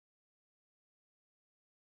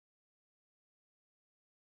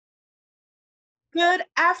Good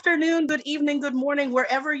afternoon, good evening, good morning,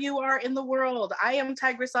 wherever you are in the world. I am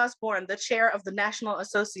Tigress Osborne, the chair of the National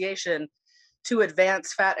Association to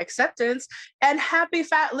Advance Fat Acceptance, and happy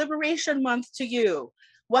Fat Liberation Month to you.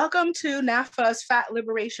 Welcome to NAAFA's Fat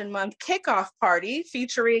Liberation Month kickoff party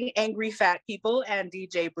featuring angry fat people and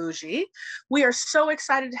DJ Bugie. We are so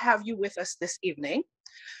excited to have you with us this evening.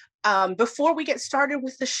 Before we get started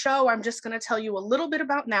with the show, I'm just going to tell you a little bit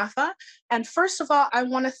about NAAFA. And first of all, I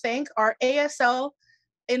want to thank our ASL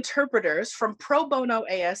interpreters from Pro Bono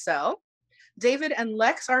ASL. David and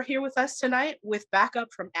Lex are here with us tonight with backup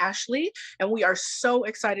from Ashley, and we are so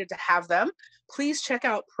excited to have them. Please check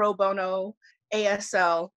out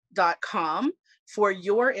probonoasl.com for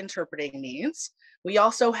your interpreting needs. We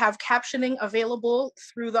also have captioning available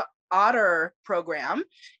through the Otter program.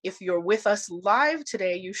 If you're with us live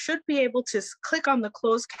today, you should be able to click on the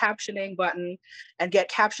closed captioning button and get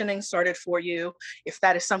captioning started for you if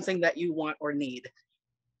that is something that you want or need.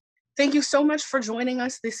 Thank you so much for joining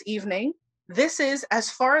us this evening. This is, as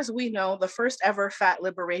far as we know, the first ever Fat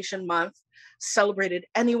Liberation Month celebrated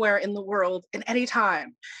anywhere in the world in any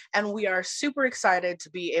time. And we are super excited to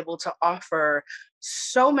be able to offer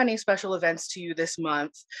so many special events to you this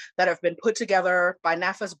month that have been put together by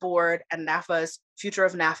NAAFA's board and NAAFA's Future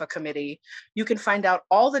of NAAFA committee. You can find out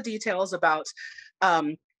all the details about Fat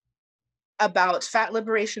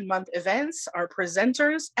Liberation Month events, our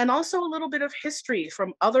presenters, and also a little bit of history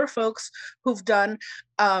from other folks who've done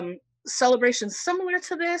celebrations similar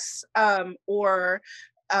to this,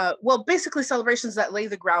 basically celebrations that lay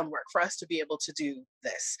the groundwork for us to be able to do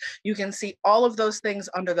this. You can see all of those things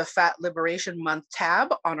under the Fat Liberation Month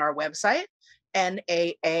tab on our website,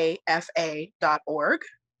 NAAFA.org.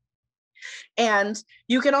 And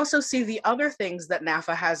you can also see the other things that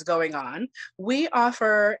NAAFA has going on. We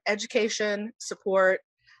offer education, support,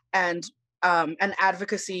 and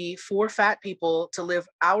advocacy for fat people to live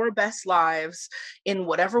our best lives in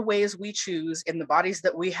whatever ways we choose in the bodies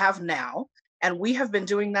that we have now. And we have been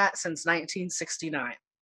doing that since 1969.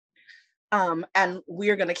 And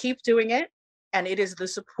we are going to keep doing it. And it is the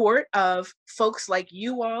support of folks like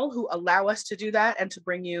you all who allow us to do that and to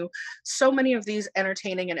bring you so many of these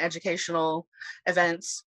entertaining and educational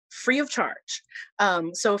events free of charge.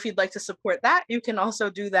 So if you'd like to support that, you can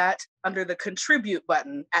also do that under the contribute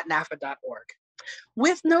button at NAAFA.org.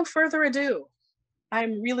 With no further ado,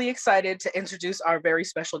 I'm really excited to introduce our very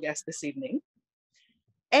special guest this evening.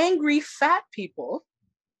 Angry Fat People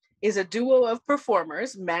is a duo of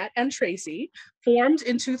performers, Matt and Tracy, formed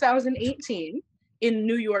in 2018 in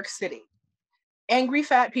New York City. Angry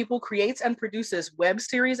Fat People creates and produces web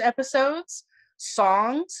series episodes,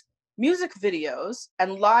 songs, music videos,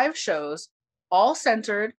 and live shows, all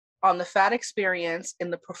centered on the fat experience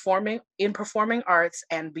in performing arts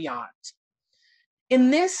and beyond.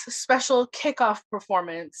 In this special kickoff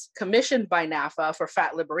performance commissioned by NAAFA for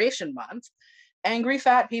Fat Liberation Month, Angry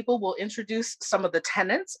Fat People will introduce some of the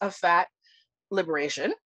tenets of fat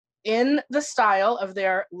liberation in the style of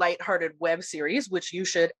their lighthearted web series, which you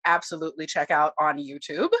should absolutely check out on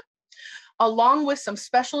YouTube, along with some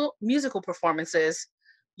special musical performances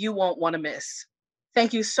you won't want to miss.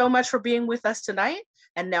 Thank you so much for being with us tonight.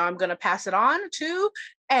 And now I'm going to pass it on to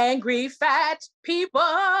Angry Fat People.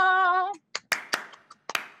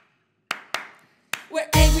 We're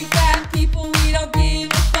angry fat people, we don't give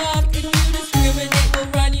a fuck. If you discriminate, we'll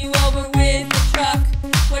run you over with the truck.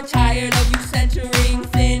 We're tired of you centering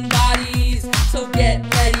thin bodies, so get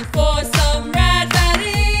ready for some rad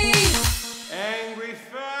fatties. Angry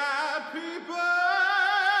fat people!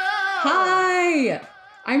 Hi,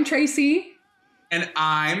 I'm Tracy. And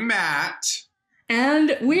I'm Matt.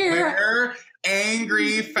 And we're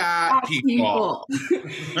angry fat people.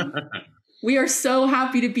 We are so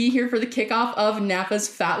happy to be here for the kickoff of NAAFA's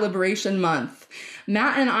Fat Liberation Month.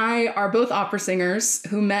 Matt and I are both opera singers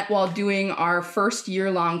who met while doing our first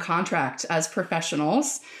year-long contract as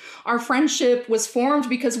professionals. Our friendship was formed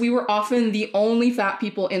because we were often the only fat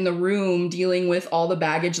people in the room dealing with all the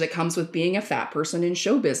baggage that comes with being a fat person in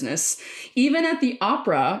show business. Even at the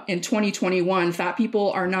opera in 2021, fat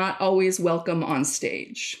people are not always welcome on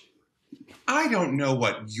stage. I don't know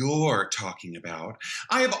what you're talking about.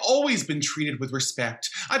 I have always been treated with respect.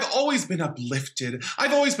 I've always been uplifted.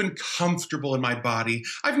 I've always been comfortable in my body.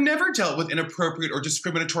 I've never dealt with inappropriate or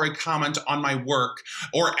discriminatory comment on my work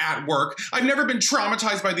or at work. I've never been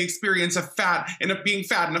traumatized by the experience of being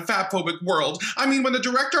fat in a fatphobic world. I mean, when the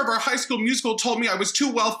director of our high school musical told me I was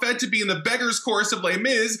too well fed to be in the beggar's chorus of Les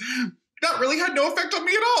Mis, that really had no effect on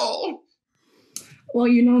me at all. Well,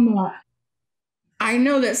 you know, Matt, I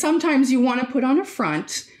know that sometimes you want to put on a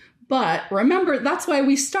front, But remember, that's why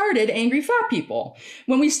we started Angry Fat People.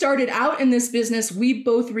 When we started out in this business, we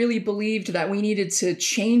both really believed that we needed to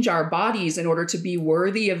change our bodies in order to be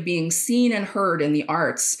worthy of being seen and heard in the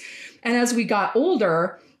arts. And as we got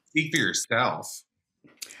older... Speak for yourself.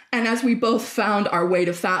 And as we both found our way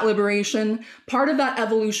to fat liberation, part of that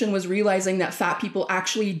evolution was realizing that fat people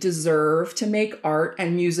actually deserve to make art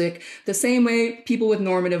and music the same way people with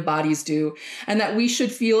normative bodies do, and that we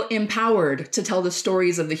should feel empowered to tell the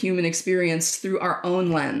stories of the human experience through our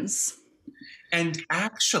own lens. And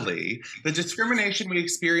actually, the discrimination we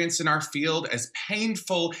experienced in our field, as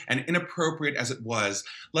painful and inappropriate as it was,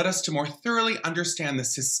 led us to more thoroughly understand the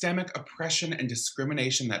systemic oppression and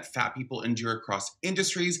discrimination that fat people endure across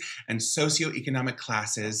industries and socioeconomic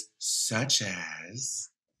classes, such as...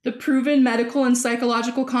 the proven medical and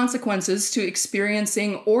psychological consequences to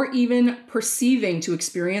experiencing or even perceiving to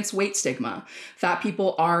experience weight stigma. Fat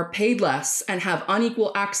people are paid less and have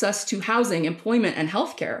unequal access to housing, employment, and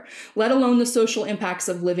healthcare, let alone the social impacts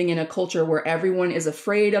of living in a culture where everyone is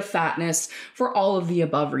afraid of fatness for all of the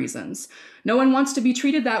above reasons. No one wants to be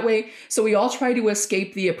treated that way, so we all try to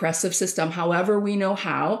escape the oppressive system however we know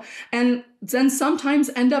how, and then sometimes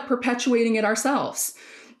end up perpetuating it ourselves.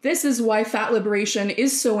 This is why fat liberation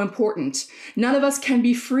is so important. None of us can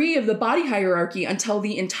be free of the body hierarchy until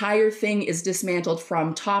the entire thing is dismantled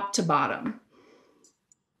from top to bottom.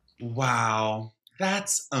 Wow,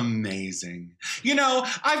 that's amazing. You know,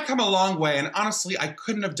 I've come a long way, and honestly, I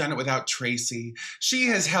couldn't have done it without Tracy. She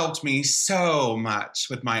has helped me so much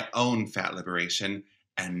with my own fat liberation,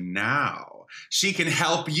 and now she can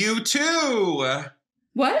help you too.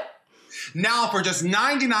 What? Now, for just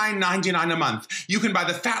 $99.99 a month, you can buy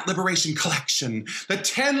the Fat Liberation Collection, the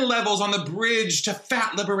 10 levels on the bridge to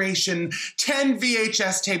fat liberation, 10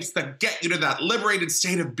 VHS tapes that get you to that liberated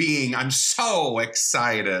state of being. I'm so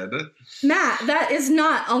excited. Matt, that is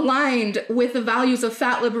not aligned with the values of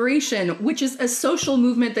fat liberation, which is a social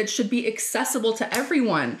movement that should be accessible to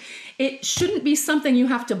everyone. It shouldn't be something you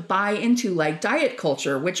have to buy into like diet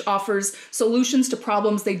culture, which offers solutions to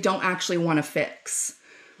problems they don't actually want to fix.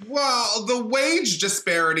 Well, the wage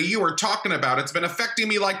disparity you were talking about, it's been affecting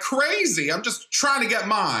me like crazy. I'm just trying to get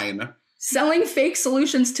mine. Selling fake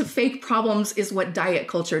solutions to fake problems is what diet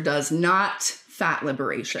culture does, not fat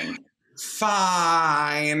liberation.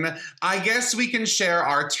 Fine. I guess we can share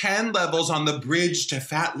our 10 levels on the bridge to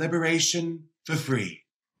fat liberation for free.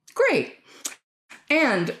 Great.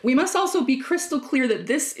 And we must also be crystal clear that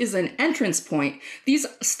this is an entrance point. These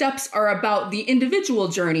steps are about the individual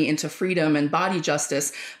journey into freedom and body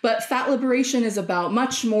justice, but fat liberation is about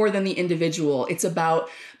much more than the individual. It's about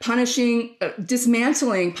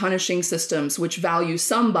dismantling punishing systems which value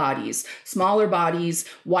some bodies, smaller bodies,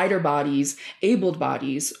 wider bodies, abled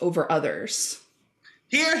bodies over others.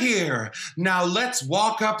 Hear, hear. Now let's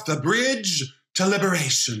walk up the bridge to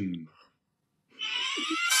liberation.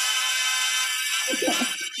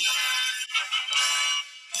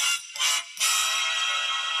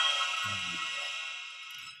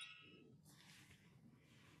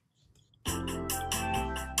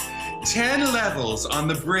 Ten levels on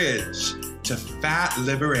the bridge to fat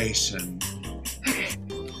liberation.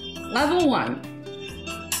 Level 1.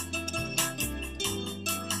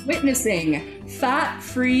 Witnessing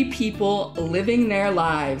fat-free people living their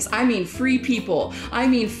lives. I mean free people. I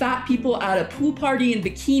mean fat people at a pool party in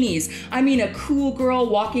bikinis. I mean a cool girl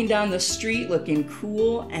walking down the street looking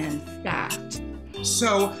cool and fat.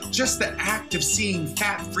 So just the act of seeing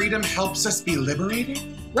fat freedom helps us be liberated?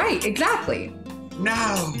 Right, exactly.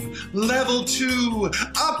 Now, level 2,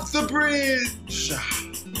 up the bridge.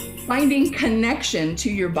 Finding connection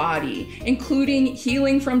to your body, including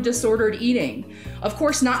healing from disordered eating. Of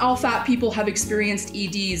course, not all fat people have experienced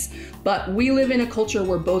EDs, but we live in a culture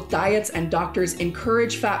where both diets and doctors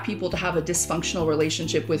encourage fat people to have a dysfunctional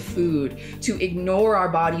relationship with food, to ignore our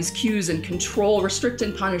body's cues and control, restrict,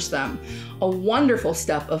 and punish them. A wonderful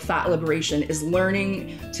step of fat liberation is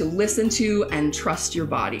learning to listen to and trust your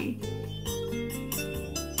body.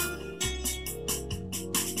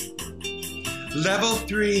 Level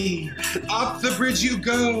 3, up the bridge you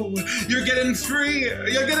go. You're getting free.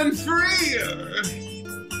 You're getting free.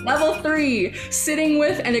 Level 3, sitting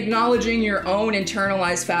with and acknowledging your own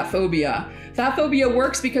internalized fat phobia. Fat phobia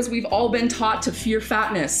works because we've all been taught to fear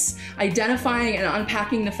fatness. Identifying and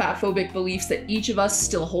unpacking the fat phobic beliefs that each of us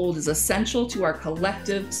still hold is essential to our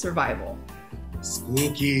collective survival.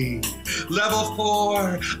 Spooky. Level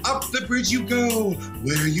 4, up the bridge you go.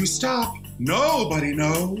 Where you stop, nobody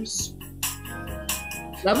knows.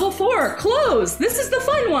 Level 4, clothes. This is the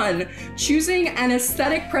fun one. Choosing an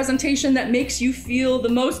aesthetic presentation that makes you feel the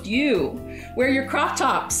most you. Wear your crop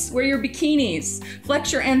tops, wear your bikinis,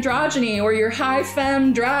 flex your androgyny or your high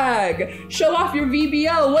femme drag. Show off your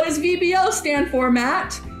VBO. What does VBO stand for,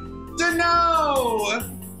 Matt?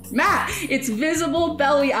 Dunno! Matt, it's visible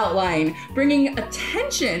belly outline, bringing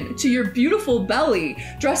attention to your beautiful belly,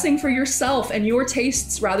 dressing for yourself and your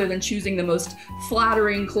tastes rather than choosing the most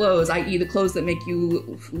flattering clothes, i.e. the clothes that make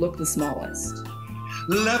you look the smallest.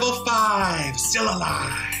 Level 5, still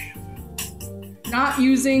alive. Not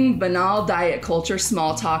using banal diet culture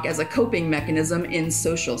small talk as a coping mechanism in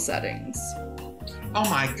social settings. Oh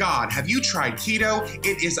my God, have you tried keto?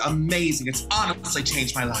 It is amazing. It's honestly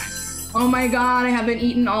changed my life. Oh my God, I haven't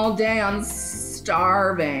eaten all day. I'm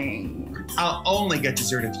starving. I'll only get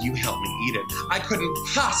dessert if you help me eat it. I couldn't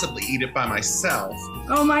possibly eat it by myself.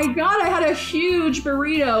 Oh my God, I had a huge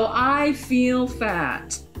burrito. I feel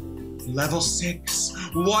fat. Level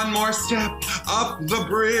 6, one more step up the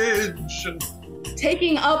bridge.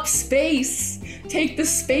 Taking up space. Take the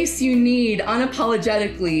space you need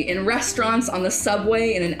unapologetically in restaurants, on the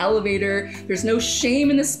subway, in an elevator. There's no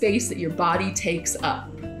shame in the space that your body takes up.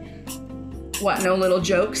 What, no little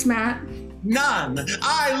jokes, Matt? None.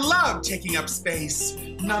 I love taking up space.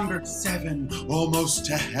 Number 7, almost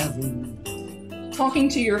to heaven. Talking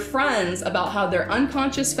to your friends about how their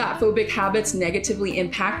unconscious fatphobic habits negatively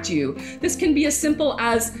impact you. This can be as simple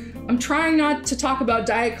as, I'm trying not to talk about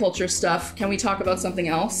diet culture stuff. Can we talk about something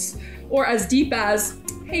else? Or as deep as,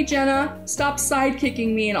 hey Jenna, stop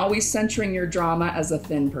sidekicking me and always centering your drama as a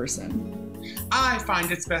thin person. I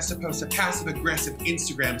find it's best to post a passive-aggressive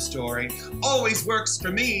Instagram story. Always works for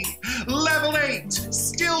me. Level 8,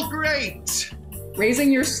 still great.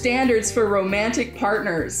 Raising your standards for romantic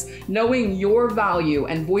partners, knowing your value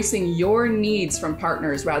and voicing your needs from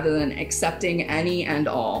partners rather than accepting any and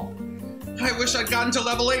all. I wish I'd gotten to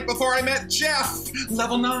level 8 before I met Jeff.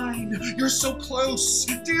 Level 9, you're so close.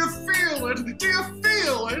 Do you feel it? Do you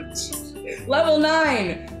feel it? Level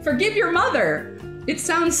 9, forgive your mother. It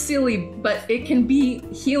sounds silly, but it can be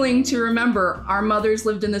healing to remember our mothers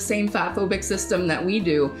lived in the same fatphobic system that we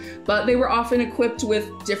do, but they were often equipped with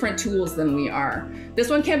different tools than we are. This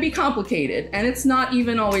one can be complicated, and it's not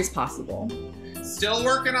even always possible. Still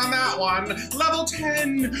working on that one. Level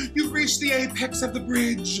 10, you've reached the apex of the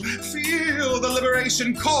bridge. Feel the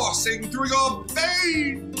liberation coursing through your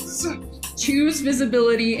veins. Choose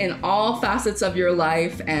visibility in all facets of your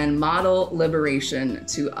life and model liberation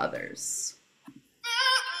to others.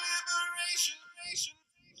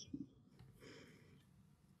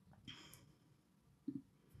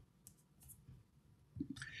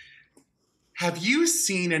 Have you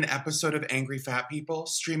seen an episode of Angry Fat People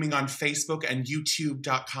streaming on Facebook and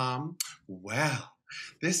YouTube.com? Well,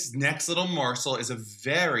 this next little morsel is a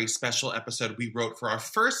very special episode we wrote for our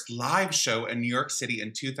first live show in New York City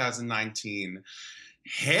in 2019.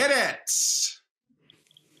 Hit it!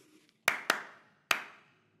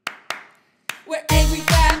 We're angry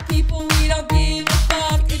fat people, we don't give a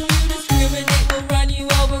fuck. If you discriminate, we'll run you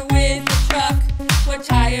over with a truck. We're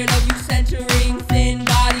tired of you centering thin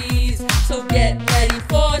bodies, so get ready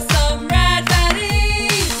for some rad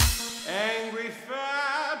fatties. Angry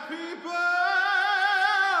fat people!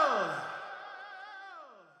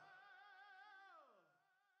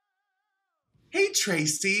 Hey,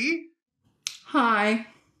 Tracy. Hi.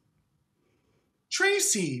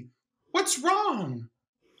 Tracy, what's wrong?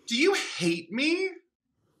 Do you hate me?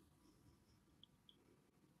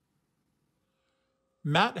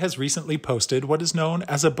 Matt has recently posted what is known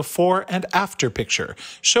as a before and after picture,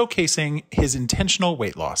 showcasing his intentional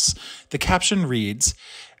weight loss. The caption reads,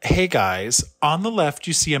 "Hey guys, on the left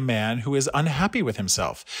you see a man who is unhappy with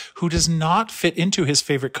himself, who does not fit into his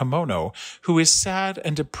favorite kimono, who is sad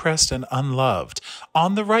and depressed and unloved.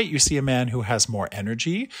 On the right you see a man who has more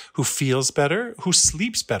energy, who feels better, who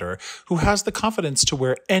sleeps better, who has the confidence to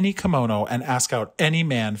wear any kimono and ask out any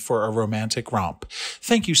man for a romantic romp.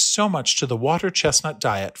 Thank you so much to the Water Chestnut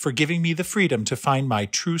Diet for giving me the freedom to find my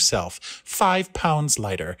true self, 5 pounds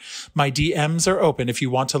lighter. My DMs are open if you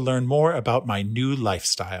want to learn more about my new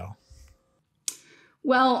lifestyle."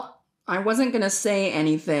 Well, I wasn't going to say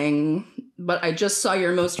anything, but I just saw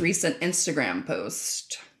your most recent Instagram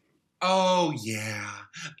post. Oh, yeah.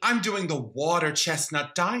 I'm doing the water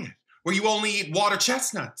chestnut diet, where you only eat water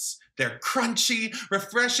chestnuts. They're crunchy,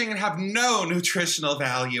 refreshing, and have no nutritional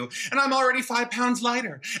value. And I'm already 5 pounds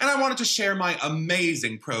lighter, and I wanted to share my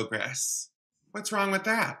amazing progress. What's wrong with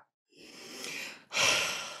that?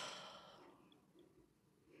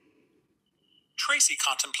 Tracy Tracy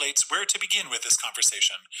contemplates where to begin with this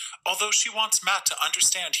conversation. Although she wants Matt to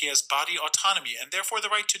understand he has body autonomy and therefore the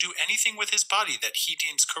right to do anything with his body that he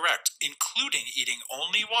deems correct, including eating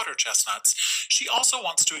only water chestnuts, she also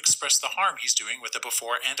wants to express the harm he's doing with the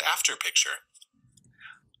before and after picture.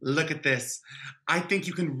 Look at this. I think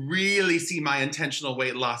you can really see my intentional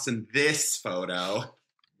weight loss in this photo.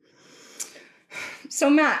 So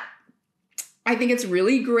Matt, I think it's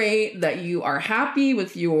really great that you are happy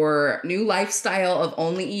with your new lifestyle of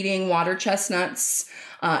only eating water chestnuts.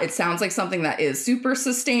 It sounds like something that is super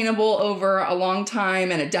sustainable over a long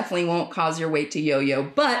time, and it definitely won't cause your weight to yo-yo.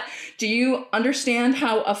 But do you understand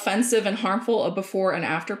how offensive and harmful a before and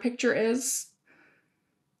after picture is?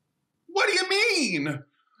 What do you mean?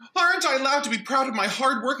 Aren't I allowed to be proud of my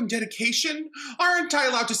hard work and dedication? Aren't I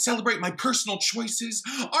allowed to celebrate my personal choices?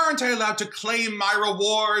 Aren't I allowed to claim my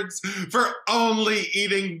rewards for only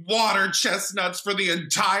eating water chestnuts for the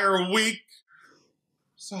entire week?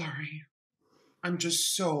 Sorry, I'm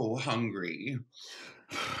just so hungry.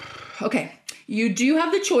 Okay, you do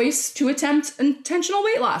have the choice to attempt intentional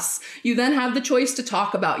weight loss. You then have the choice to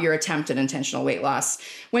talk about your attempt at intentional weight loss.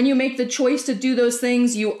 When you make the choice to do those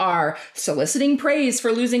things, you are soliciting praise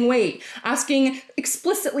for losing weight, asking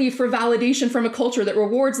explicitly for validation from a culture that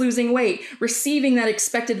rewards losing weight, receiving that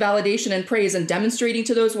expected validation and praise, and demonstrating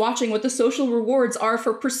to those watching what the social rewards are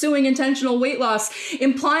for pursuing intentional weight loss,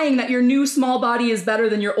 implying that your new small body is better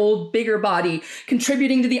than your old bigger body,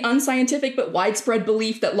 contributing to the unscientific but widespread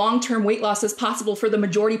belief that long-term weight loss is possible for the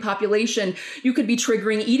majority population. You could be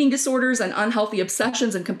triggering eating disorders and unhealthy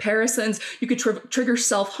obsessions and comparisons. You could trigger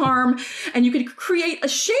self-harm, and you could create a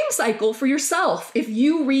shame cycle for yourself if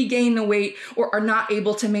you regain the weight or are not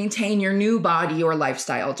able to maintain your new body or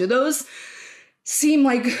lifestyle. Do those seem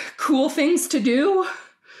like cool things to do?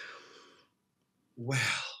 Well,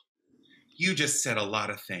 you just said a lot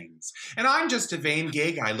of things, and I'm just a vain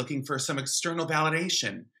gay guy looking for some external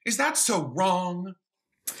validation. Is that so wrong?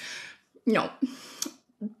 No,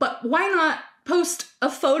 but why not post a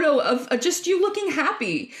photo of just you looking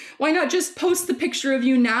happy? Why not just post the picture of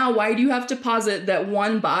you now? Why do you have to posit that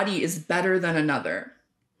one body is better than another?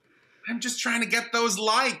 I'm just trying to get those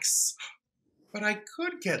likes. But I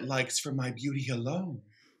could get likes for my beauty alone,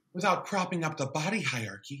 without propping up the body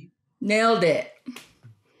hierarchy. Nailed it.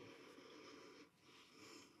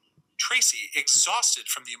 Tracy, exhausted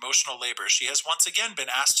from the emotional labor she has once again been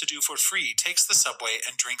asked to do for free, takes the subway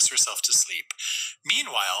and drinks herself to sleep.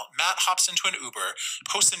 Meanwhile, Matt hops into an Uber,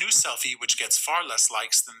 posts a new selfie which gets far less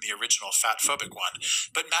likes than the original fatphobic one,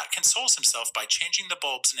 but Matt consoles himself by changing the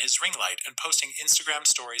bulbs in his ring light and posting Instagram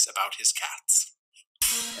stories about his cats.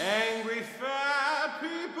 Angry fat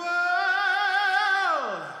people!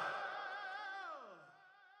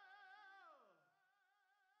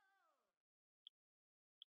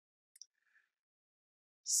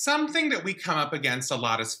 Something that we come up against a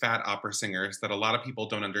lot as fat opera singers that a lot of people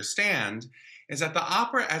don't understand is that the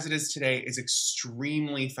opera as it is today is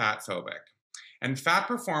extremely fat-phobic. And fat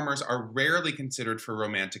performers are rarely considered for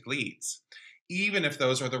romantic leads, even if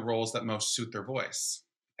those are the roles that most suit their voice.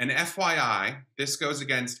 And FYI, this goes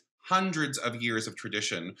against hundreds of years of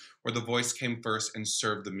tradition where the voice came first and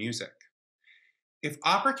served the music. If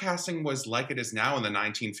opera casting was like it is now in the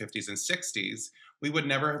 1950s and 60s, we would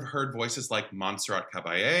never have heard voices like Montserrat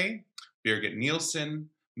Caballé, Birgit Nilsson,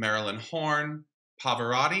 Marilyn Horne,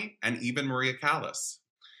 Pavarotti, and even Maria Callas.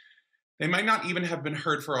 They might not even have been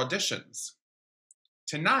heard for auditions.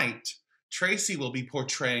 Tonight, Tracy will be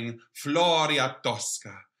portraying Floria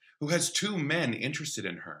Tosca, who has two men interested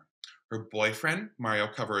in her, her boyfriend, Mario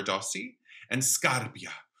Cavaradossi, and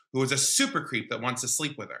Scarpia, who is a super creep that wants to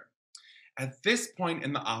sleep with her. At this point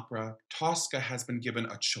in the opera, Tosca has been given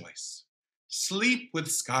a choice. Sleep with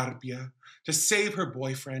Scarpia to save her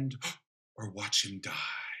boyfriend or watch him die.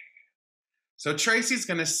 So Tracy's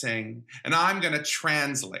gonna sing and I'm gonna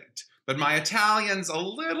translate, but my Italian's a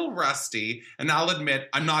little rusty and I'll admit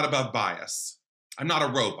I'm not above bias. I'm not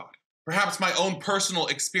a robot. Perhaps my own personal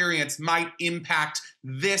experience might impact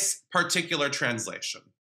this particular translation.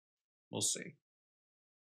 We'll see.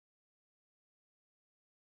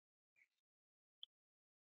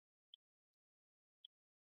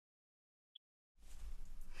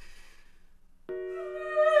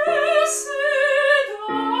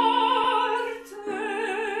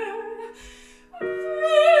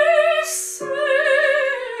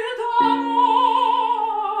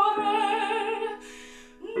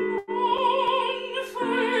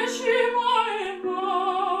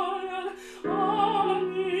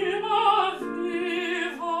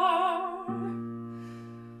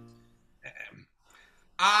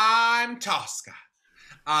 I'm Tosca.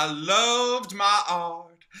 I loved my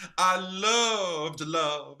art, I loved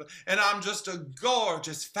love, and I'm just a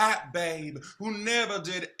gorgeous fat babe who never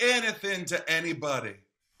did anything to anybody.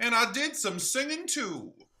 And I did some singing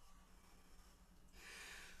too.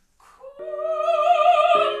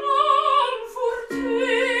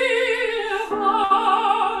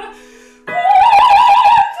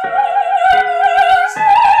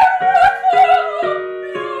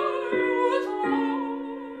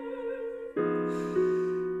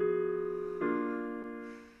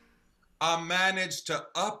 I managed to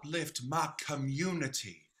uplift my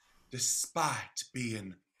community despite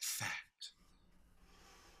being fat.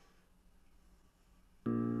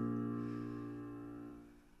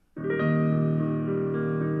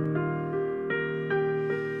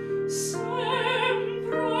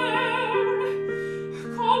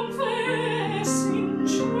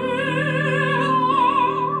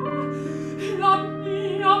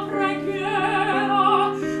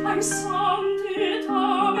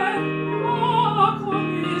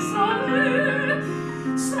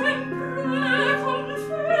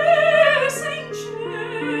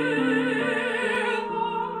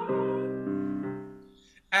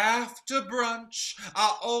 After brunch,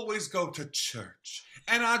 I always go to church,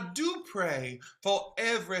 and I do pray for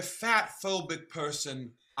every fat-phobic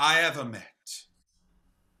person I ever met.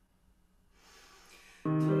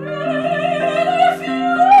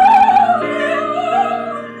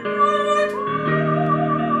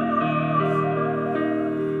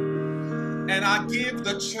 And I give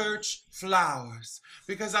the church flowers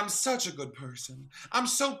because I'm such a good person. I'm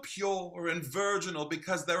so pure and virginal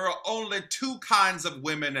because there are only two kinds of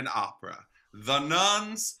women in opera, the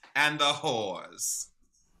nuns and the whores.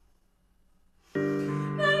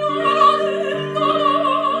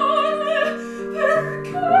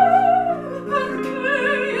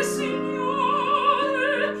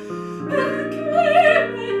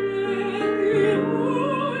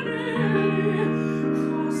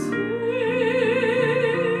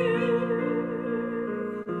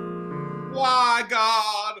 Why,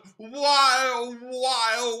 God?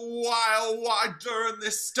 Why during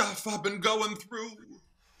this stuff I've been going through?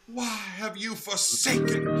 Why have you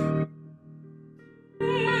forsaken me?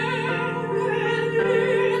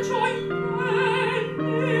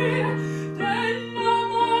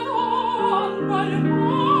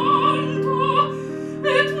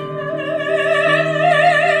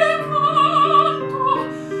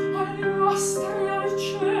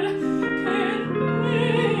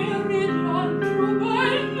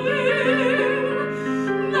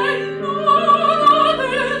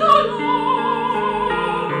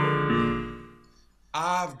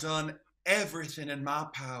 I've done everything in my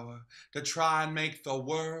power to try and make the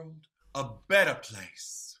world a better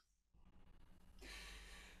place.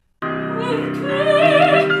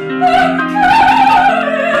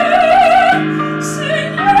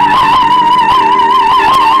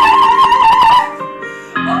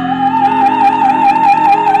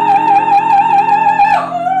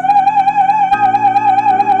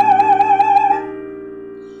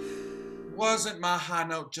 Wasn't my high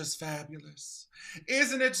note just fabulous?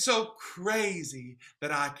 Isn't it so crazy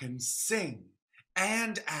that I can sing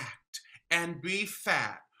and act and be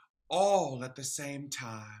fat all at the same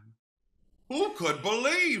time? Who could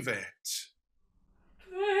believe it?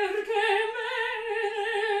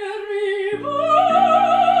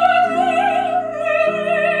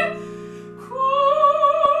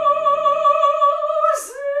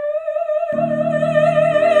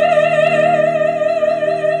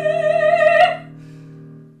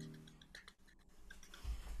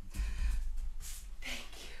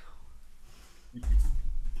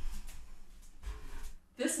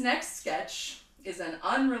 This next sketch is an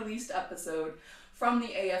unreleased episode from the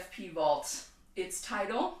AFP vault. Its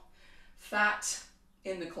title, Fat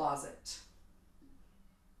in the Closet.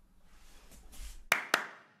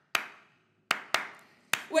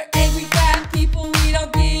 We're angry fat people, we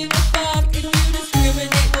don't give a fuck. If you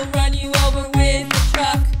discriminate, we'll run you over with the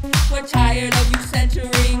truck. We're tired of you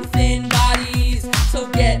centering thin bodies, so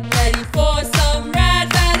get ready for some rad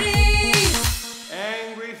fatties.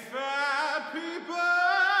 Angry fat people!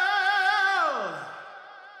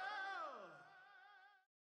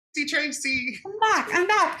 Tracy. I'm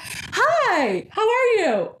back. Hi, how are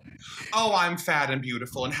you? Oh, I'm fat and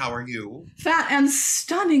beautiful, and how are you? Fat and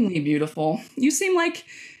stunningly beautiful. You seem like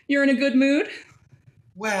you're in a good mood.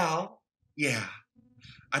 Well, yeah.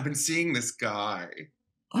 I've been seeing this guy.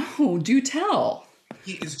 Oh, do tell.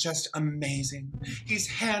 He is just amazing. He's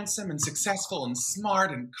handsome and successful and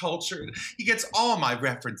smart and cultured. He gets all my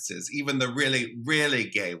references, even the really, really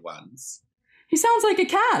gay ones. He sounds like a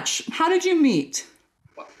catch. How did you meet?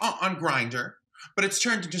 On Grindr. but it's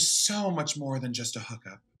turned into so much more than just a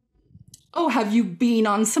hookup. Oh, have you been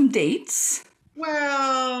on some dates?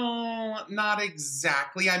 Well, not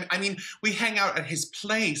exactly. I mean, we hang out at his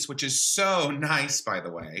place, which is so nice, by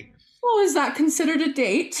the way. Well, is that considered a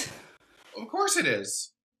date? Of course it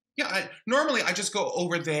is. Yeah, normally I just go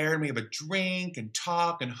over there and we have a drink and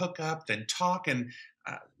talk and hook up, then talk, and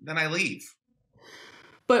then I leave.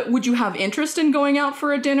 But would you have interest in going out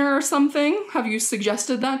for a dinner or something? Have you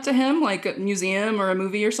suggested that to him, like a museum or a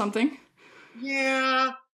movie or something?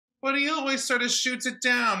 Yeah, but he always sort of shoots it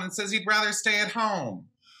down and says he'd rather stay at home.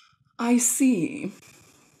 I see.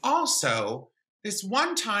 Also, this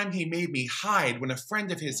one time he made me hide when a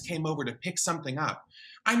friend of his came over to pick something up.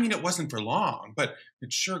 I mean, it wasn't for long, but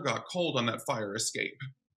it sure got cold on that fire escape.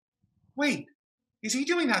 Wait, is he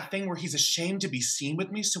doing that thing where he's ashamed to be seen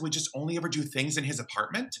with me, so we just only ever do things in his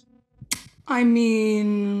apartment? I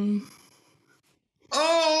mean...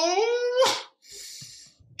 Oh!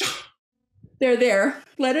 There.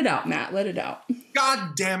 Let it out, Matt. Let it out.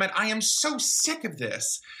 God damn it, I am so sick of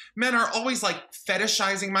this. Men are always like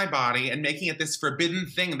fetishizing my body and making it this forbidden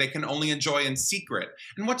thing they can only enjoy in secret.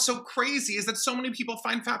 And what's so crazy is that so many people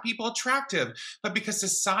find fat people attractive, but because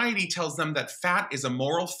society tells them that fat is a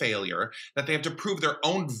moral failure, that they have to prove their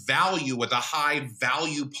own value with a high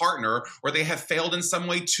value partner, or they have failed in some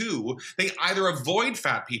way too, they either avoid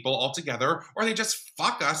fat people altogether, or they just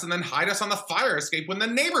fuck us and then hide us on the fire escape when the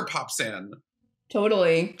neighbor pops in.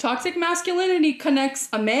 Totally. Toxic masculinity connects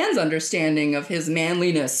a man's understanding of his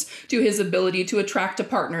manliness to his ability to attract a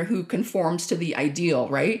partner who conforms to the ideal,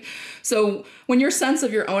 right? So when your sense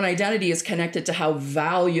of your own identity is connected to how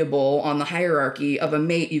valuable on the hierarchy of a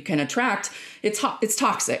mate you can attract, it's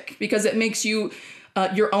toxic because it makes you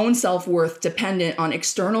your own self-worth dependent on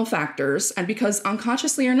external factors, and because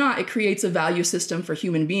unconsciously or not, it creates a value system for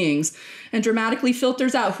human beings and dramatically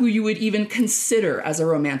filters out who you would even consider as a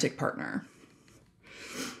romantic partner.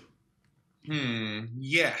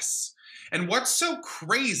 Yes. And what's so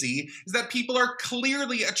crazy is that people are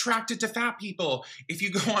clearly attracted to fat people. If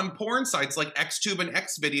you go on porn sites like XTube and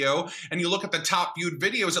Xvideo and you look at the top viewed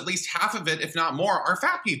videos, at least half of it, if not more, are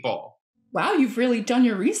fat people. Wow, you've really done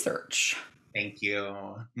your research. Thank you.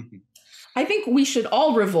 I think we should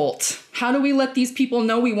all revolt. How do we let these people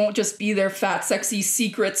know we won't just be their fat, sexy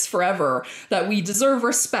secrets forever, that we deserve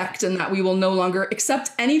respect and that we will no longer accept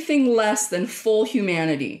anything less than full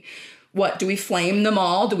humanity? What, do we flame them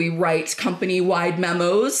all? Do we write company-wide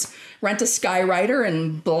memos, rent a skywriter,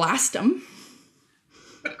 and blast them?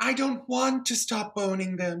 But I don't want to stop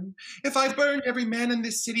boning them. If I burned every man in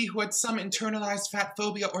this city who had some internalized fat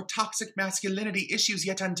phobia or toxic masculinity issues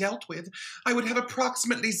yet undealt with, I would have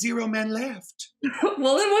approximately 0 men left.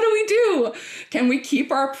 Well, then what do we do? Can we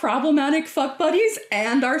keep our problematic fuck buddies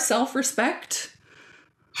and our self-respect?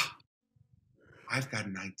 I've got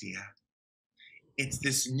an idea. It's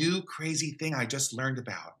this new crazy thing I just learned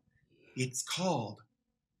about. It's called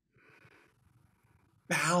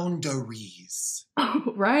boundaries.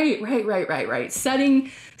 Oh, right.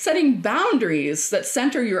 Setting boundaries that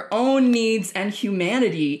center your own needs and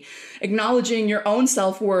humanity, acknowledging your own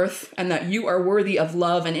self-worth and that you are worthy of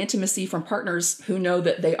love and intimacy from partners who know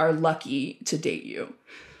that they are lucky to date you.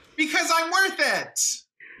 Because I'm worth it!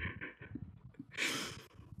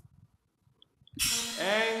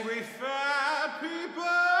 Angry fat people!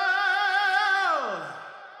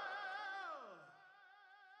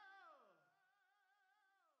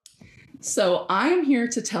 So I'm here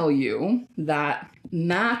to tell you that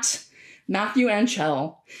Matthew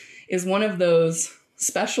Anchel is one of those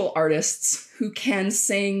special artists who can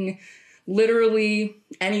sing literally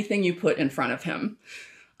anything you put in front of him.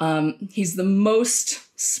 He's the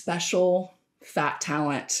most special fat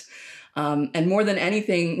talent. And more than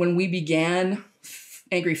anything, when we began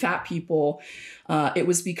Angry Fat People, it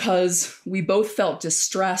was because we both felt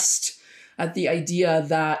distressed at the idea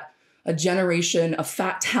that a generation of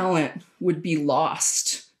fat talent would be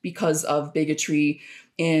lost because of bigotry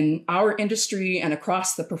in our industry and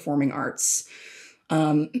across the performing arts.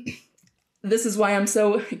 This is why I'm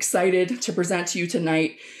so excited to present to you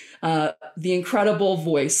tonight the incredible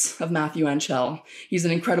voice of Matthew Anchel. He's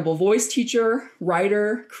an incredible voice teacher,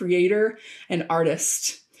 writer, creator, and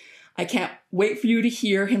artist. I can't wait for you to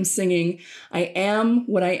hear him singing I Am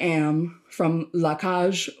What I Am from La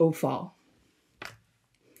Cage aux Folles.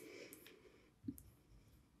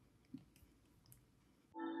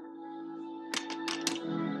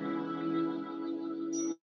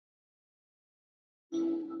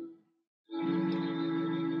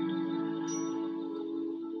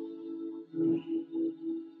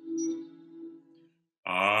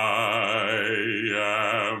 I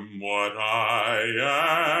am what I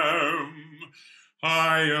am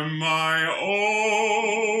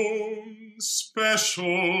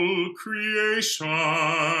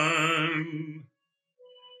obligation.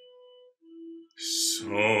 So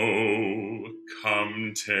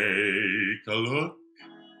come take a look.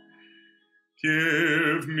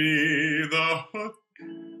 Give me the hook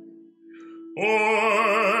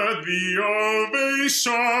or the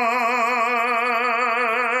ovation.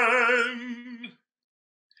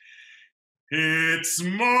 It's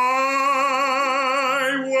my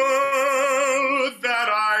world that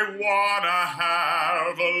I wanna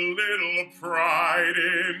have a little pride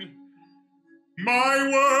in. My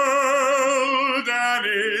world, and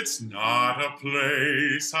it's not a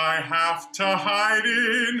place I have to hide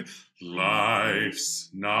in. Life's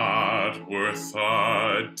not worth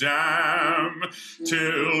a damn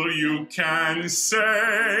till you can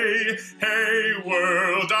say, hey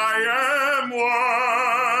world, I am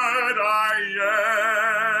what I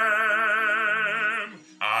am.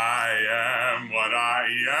 I am what I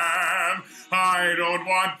am. I don't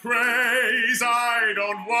want praise, I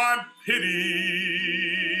don't want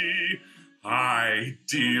pity. I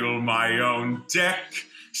deal my own deck.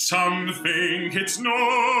 Some think it's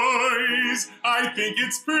noise, I think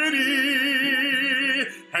it's pretty.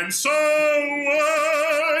 And so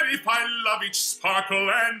what if I love each sparkle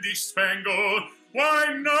and each spangle?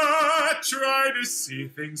 Why not try to see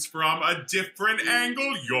things from a different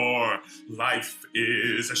angle? Your life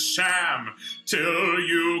is a sham till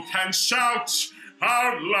you can shout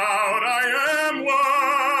out loud, I am what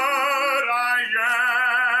I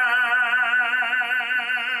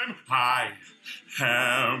am. I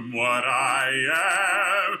am what I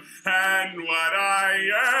am, and what I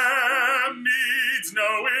am needs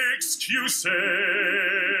no excuses.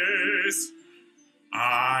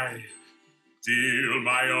 I deal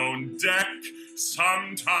my own deck,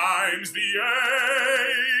 sometimes the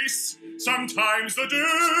ace, sometimes the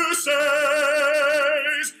deuces.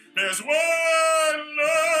 There's one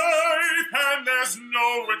life and there's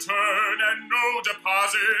no return and no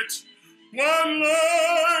deposit. One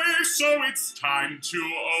life, so it's time to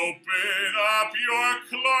open up your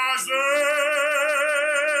closet.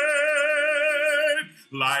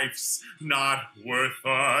 Life's not worth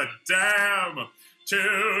a damn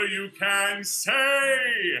till you can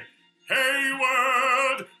say, hey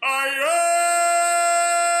world, I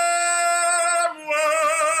am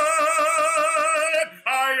what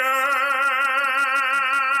I am.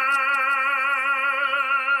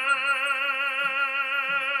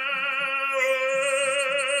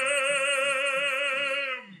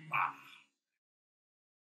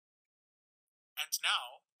 And now,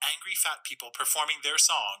 angry fat people performing their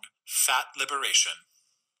song, Fat Liberation.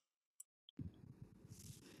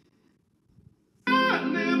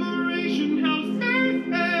 Liberation helps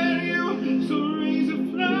prepare you, so raise a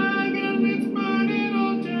flag and let's burn it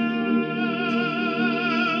all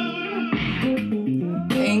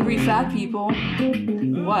down. Angry fat people.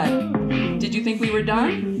 What? Did you think we were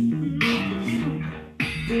done?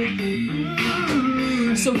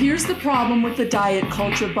 So here's the problem with the diet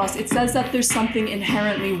culture bus. It says that there's something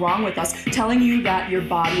inherently wrong with us, telling you that your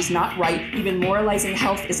body's not right. Even moralizing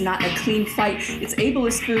health is not a clean fight. It's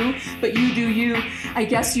ableist, boo, but you do you. I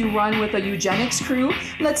guess you run with a eugenics crew.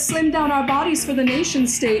 Let's slim down our bodies for the nation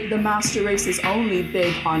state. The master race is only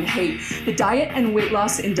big on hate. The diet and weight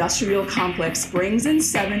loss industrial complex brings in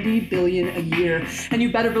 $70 billion a year. And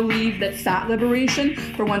you better believe that fat liberation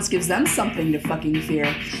for once gives them something to fucking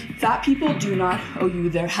fear. Fat people do not owe you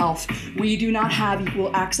their health. We do not have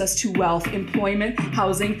equal access to wealth, employment,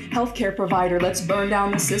 housing, healthcare provider. Let's burn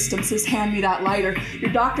down the system. Sis, hand me that lighter.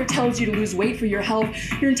 Your doctor tells you to lose weight for your health.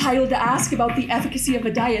 You're entitled to ask about the efficacy of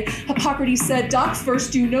a diet. Hippocrates said, docs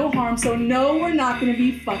first do no harm, so no, we're not gonna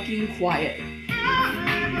be fucking quiet.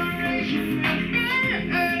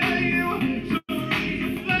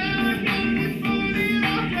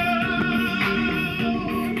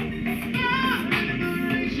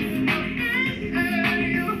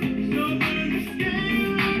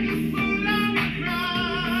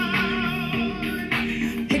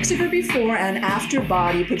 Picture before and after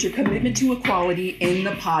body. Put your commitment to equality in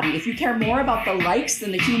the potty. If you care more about the likes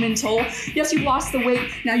than the human toll, yes, you've lost the weight,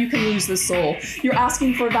 now you can lose the soul. You're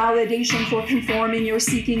asking for validation for conforming. You're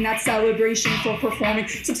seeking that celebration for performing.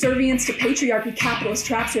 Subservience to patriarchy, capitalist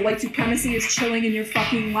traps, or white supremacy is chilling in your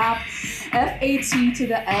fucking lap. F-A-T to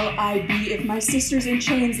the L-I-B. If my sister's in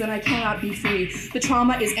chains, then I cannot be free. The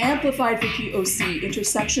trauma is amplified for POC.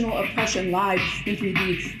 Intersectional oppression live in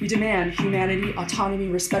 3D. We demand humanity, autonomy,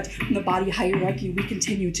 respect from the body hierarchy. We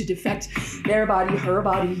continue to defect. Their body, her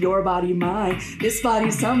body, your body, mine. This body,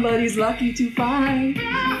 somebody's lucky to find.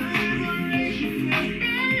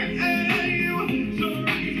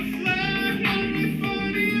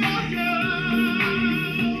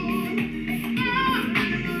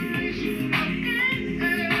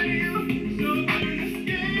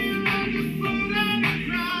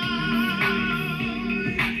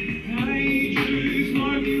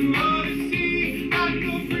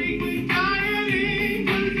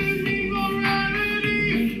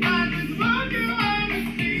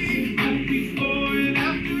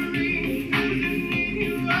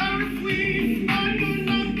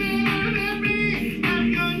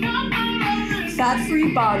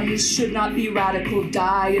 Angry bodies should not be radical.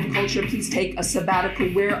 Diet culture, please take a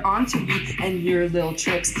sabbatical. We're on to you and your little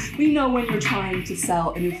tricks. We know when you're trying to sell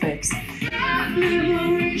a new fix. That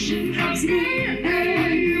liberation helps me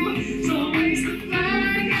and you. So raise the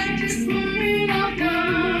flag and just put it all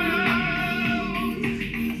down.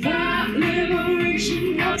 That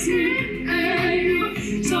liberation helps me and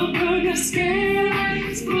you. So burn the skin and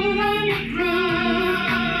just put on your crown.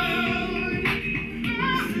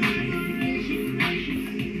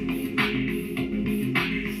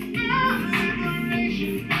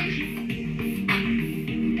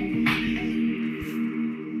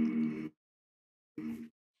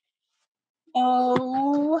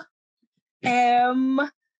 OMG,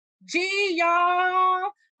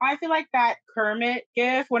 y'all. I feel like that Kermit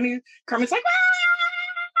gif when Kermit's like,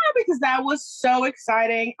 ah! Because that was so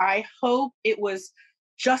exciting. I hope it was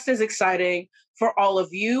just as exciting for all of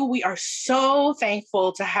you. We are so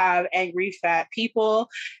thankful to have angry fat people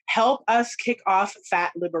help us kick off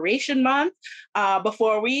Fat Liberation Month.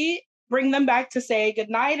 Before we bring them back to say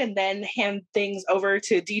goodnight and then hand things over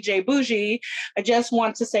to DJ Bugie, I just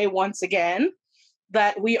want to say once again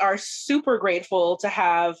that we are super grateful to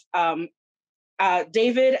have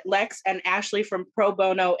David, Lex, and Ashley from Pro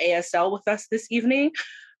Bono ASL with us this evening.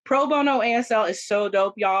 Pro Bono ASL is so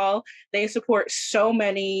dope, y'all. They support so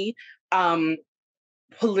many politicized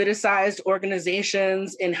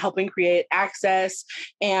organizations in helping create access,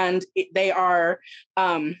 and they are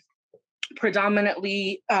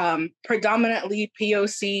predominantly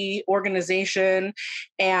POC organization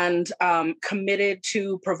and committed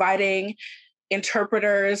to providing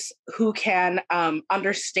interpreters who can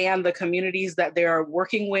understand the communities that they are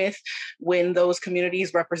working with when those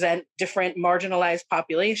communities represent different marginalized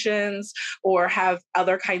populations or have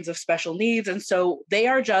other kinds of special needs. And so they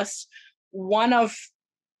are just one of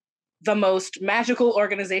the most magical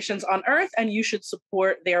organizations on earth, and you should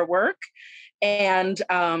support their work and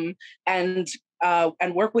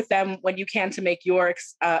work with them when you can to make your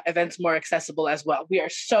events more accessible as well. We are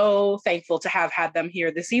so thankful to have had them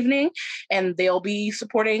here this evening, and they'll be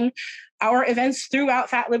supporting our events throughout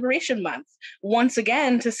Fat Liberation Month. Once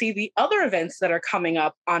again, to see the other events that are coming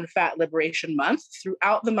up on Fat Liberation Month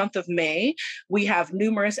throughout the month of May, we have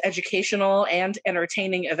numerous educational and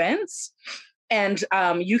entertaining events. And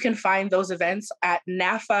you can find those events at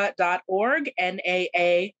NAAFA.org,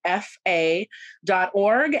 NAAFA.org,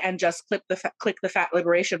 and just click the Fat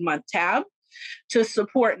Liberation Month tab. To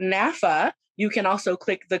support NAAFA, you can also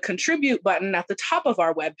click the contribute button at the top of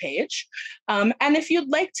our webpage. And if you'd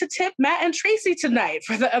like to tip Matt and Tracy tonight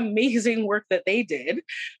for the amazing work that they did,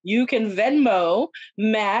 you can Venmo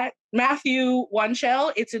Matthew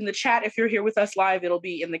Onechel. It's in the chat if you're here with us live. It'll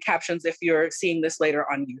be in the captions if you're seeing this later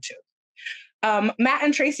on YouTube. Matt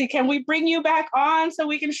and Tracy, can we bring you back on so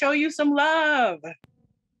we can show you some love?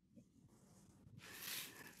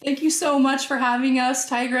 Thank you so much for having us,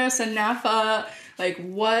 Tigress and NAAFA. Like,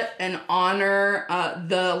 what an honor.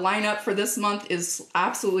 The lineup for this month is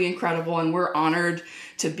absolutely incredible, and we're honored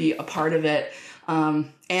to be a part of it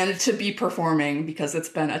and to be performing, because it's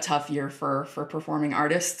been a tough year for performing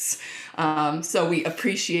artists. So we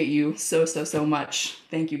appreciate you so much.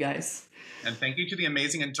 Thank you, guys. And thank you to the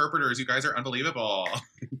amazing interpreters. You guys are unbelievable.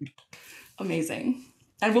 Amazing.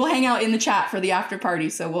 And we'll hang out in the chat for the after party,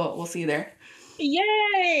 so we'll see you there.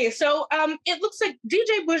 Yay! So it looks like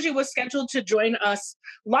DJ Bugie was scheduled to join us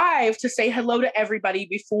live to say hello to everybody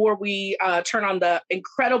before we turn on the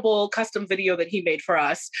incredible custom video that he made for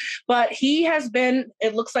us. But he has been,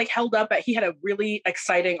 it looks like, held up. He had a really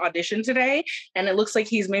exciting audition today, and it looks like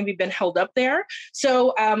he's maybe been held up there.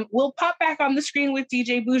 So we'll pop back on the screen with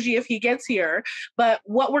DJ Bugie if he gets here. But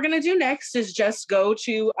what we're going to do next is just go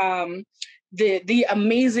to the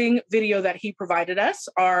amazing video that he provided us.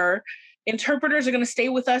 Our interpreters are going to stay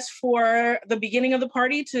with us for the beginning of the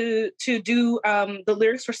party to do the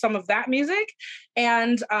lyrics for some of that music,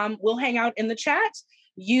 and we'll hang out in the chat.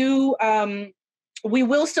 We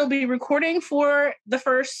will still be recording for the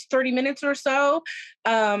first 30 minutes or so.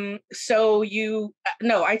 No,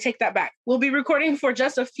 I take that back. We'll be recording for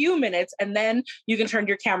just a few minutes, and then you can turn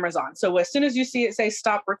your cameras on. So as soon as you see it say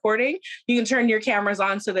stop recording, you can turn your cameras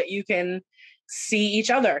on so that you can see each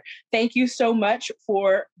other. Thank you so much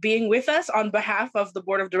for being with us on behalf of the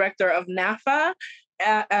Board of Directors of NAAFA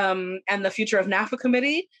and the Future of NAAFA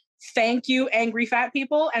Committee. Thank you, angry fat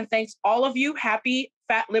people, and thanks all of you. Happy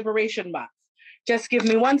Fat Liberation Month. Just give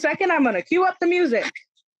me 1 second. I'm going to cue up the music.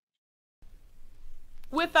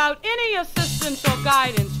 Without any assistance or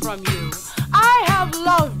guidance from you, I have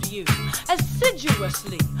loved you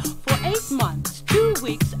assiduously for 8 months, 2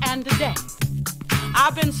 weeks, and a day.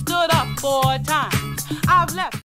 I've been stood up 4 times. I've left.